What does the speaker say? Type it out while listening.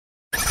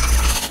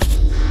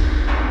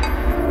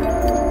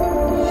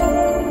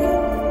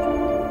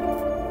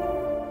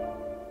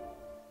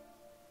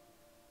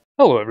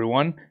Hello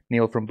everyone,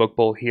 Neil from Book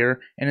Bowl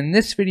here, and in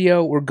this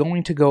video we're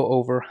going to go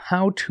over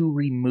how to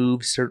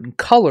remove certain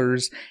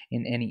colors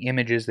in any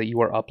images that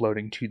you are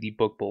uploading to the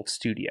Book Bowl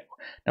studio.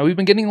 Now we've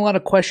been getting a lot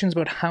of questions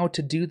about how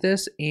to do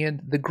this,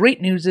 and the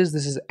great news is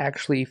this is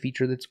actually a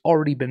feature that's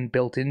already been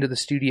built into the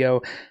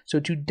studio.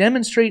 So to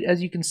demonstrate,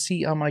 as you can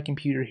see on my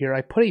computer here,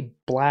 I put a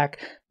black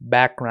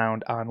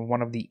background on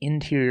one of the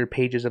interior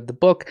pages of the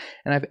book,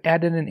 and I've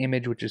added an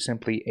image which is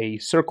simply a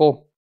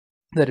circle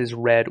that is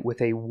red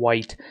with a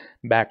white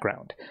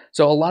background.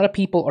 So a lot of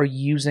people are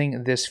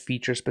using this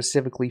feature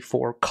specifically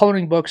for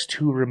coloring books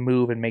to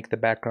remove and make the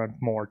background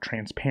more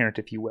transparent,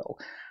 if you will.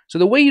 So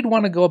the way you'd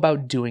want to go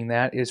about doing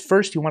that is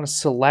first you want to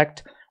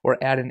select or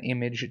add an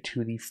image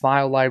to the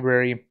file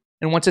library.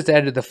 And once it's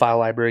added to the file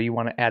library, you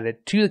want to add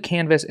it to the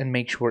canvas and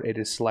make sure it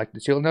is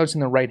selected. So you'll notice in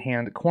the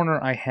right-hand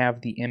corner, I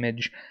have the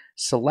image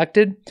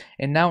selected.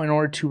 And now in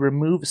order to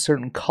remove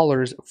certain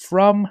colors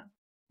from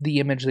the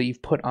image that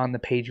you've put on the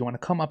page, you want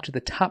to come up to the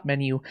top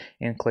menu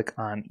and click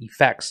on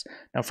Effects.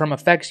 Now from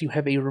Effects, you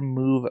have a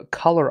Remove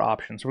Color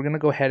option. So we're going to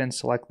go ahead and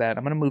select that.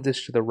 I'm going to move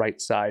this to the right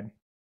side.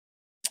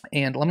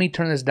 And let me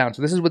turn this down.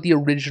 So this is what the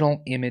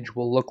original image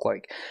will look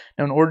like.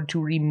 Now in order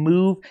to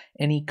remove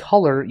any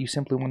color, you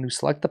simply want to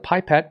select the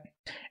pipette.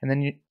 And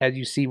then as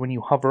you see, when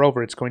you hover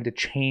over, it's going to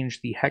change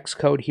the hex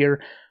code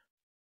here.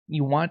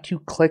 You want to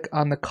click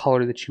on the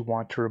color that you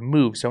want to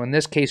remove. So in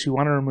this case, we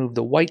want to remove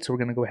the white. So we're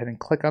going to go ahead and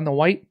click on the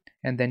white.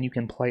 And then you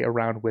can play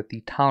around with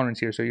the tolerance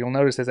here. So you'll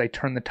notice as I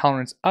turn the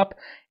tolerance up,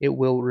 it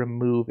will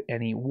remove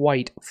any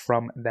white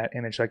from that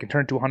image. So I can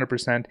turn it to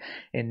 100%,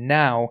 and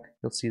now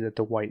you'll see that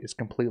the white is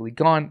completely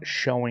gone,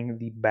 showing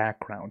the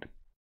background.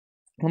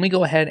 Let me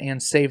go ahead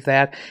and save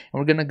that, and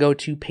we're going to go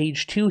to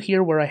page 2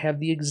 here where I have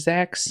the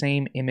exact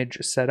same image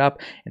set up,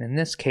 and in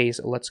this case,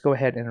 let's go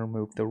ahead and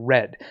remove the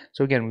red.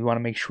 So again, we want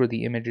to make sure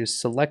the image is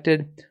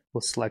selected. We'll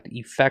select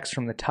Effects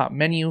from the top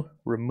menu,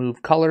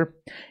 Remove Color,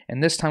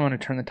 and this time I'm going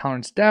to turn the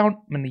tolerance down.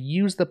 I'm going to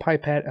use the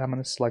pipette, and I'm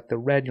going to select the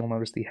red. You'll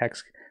notice the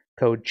hex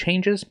code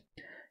changes,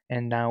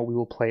 and now we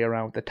will play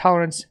around with the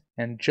tolerance,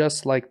 and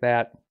just like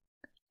that,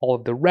 all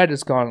of the red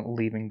is gone,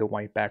 leaving the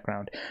white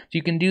background. So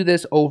you can do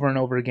this over and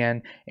over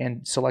again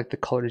and select the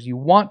colors you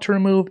want to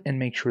remove and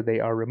make sure they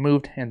are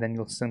removed, and then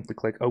you'll simply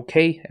click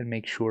OK and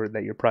make sure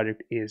that your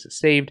project is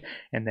saved,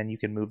 and then you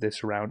can move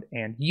this around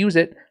and use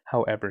it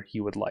however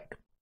you would like.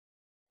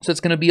 So that's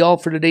going to be all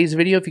for today's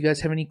video. If you guys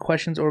have any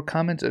questions or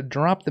comments,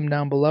 drop them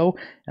down below,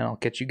 and I'll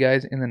catch you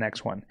guys in the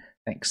next one.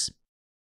 Thanks.